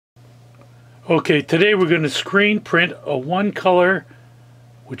Okay, today we're going to screen print a one color,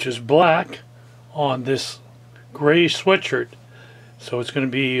 which is black, on this gray sweatshirt. So it's going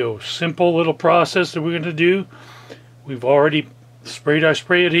to be a simple little process that we're going to do. We've already sprayed our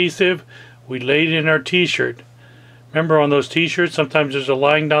spray adhesive. We laid it in our t-shirt. Remember, on those t-shirts sometimes there's a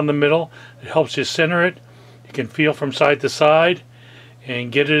line down the middle. It helps you center it. You can feel from side to side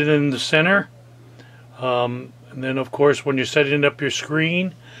and get it in the center. And then of course when you're setting up your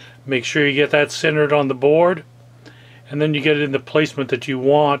screen, make sure you get that centered on the board, and then you get it in the placement that you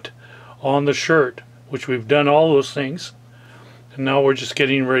want on the shirt, which we've done all those things, and now we're just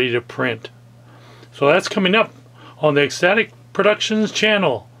getting ready to print. So that's coming up on the Ecstatic Productions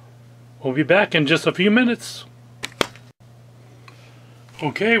channel. We'll be back in just a few minutes.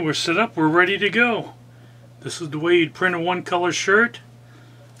 Okay, we're set up, we're ready to go. This is the way you'd print a one color shirt.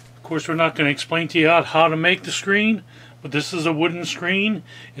 Of course, we're not going to explain to you how to make the screen, but this is a wooden screen.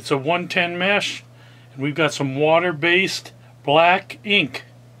 It's a 110 mesh, and we've got some water-based black ink.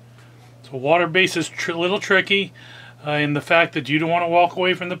 So water-based is a little tricky in the fact that you don't want to walk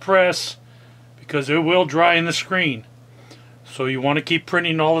away from the press because it will dry in the screen. So you want to keep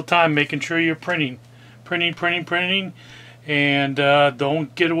printing all the time, making sure you're printing, and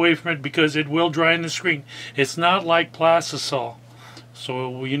don't get away from it because it will dry in the screen. It's not like Plastisol.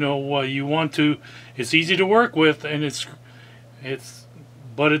 So you know you want to. It's easy to work with, and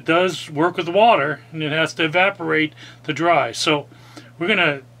but it does work with water, and it has to evaporate to dry. So we're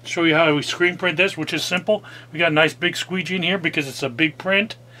gonna show you how we screen print this, which is simple. We got a nice big squeegee in here because it's a big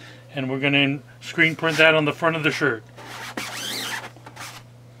print, and we're gonna screen print that on the front of the shirt.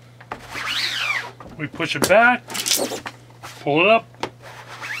 We push it back, pull it up.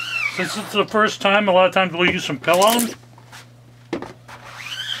 Since it's the first time, a lot of times we'll use some Pellon.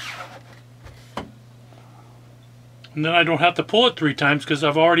 And then I don't have to pull it 3 times because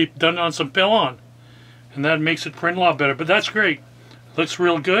I've already done it on some Pellon. And that makes it print a lot better. But that's great. Looks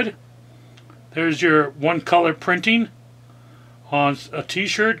real good. There's your one color printing on a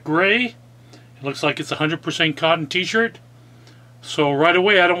t-shirt, gray. It looks like it's a 100% cotton t-shirt. So right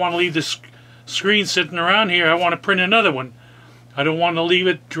away, I don't want to leave this screen sitting around here. I want to print another one. I don't want to leave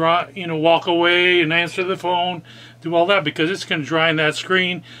it dry, walk away and answer the phone, do all that, because it's going to dry in that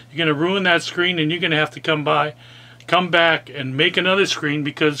screen. You're going to ruin that screen, and you're going to have to come back and make another screen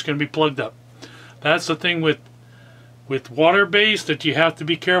because it's going to be plugged up. That's the thing with water-based that you have to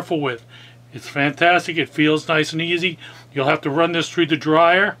be careful with. It's fantastic. It feels nice and easy. You'll have to run this through the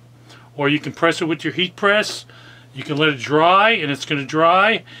dryer, or you can press it with your heat press. You can let it dry, and it's going to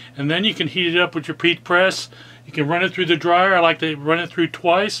dry, and then you can heat it up with your heat press. You can run it through the dryer. I like to run it through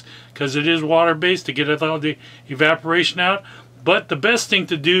twice because it is water-based to get all the evaporation out. But the best thing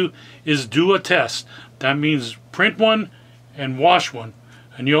to do is do a test. That means print one and wash one,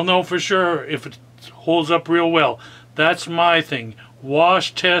 and you'll know for sure if it holds up real well. That's my thing.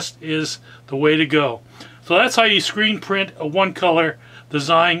 Wash test is the way to go. So that's how you screen print a one color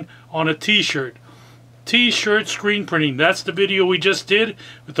design on a t-shirt. T-shirt screen printing. That's the video we just did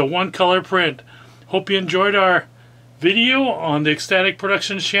with the one color print. Hope you enjoyed our video on the Ecstatic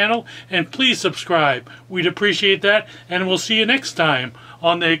Productions channel, and please subscribe. We'd appreciate that, and we'll see you next time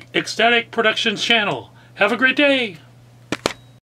on the Ecstatic Productions channel. Have a great day.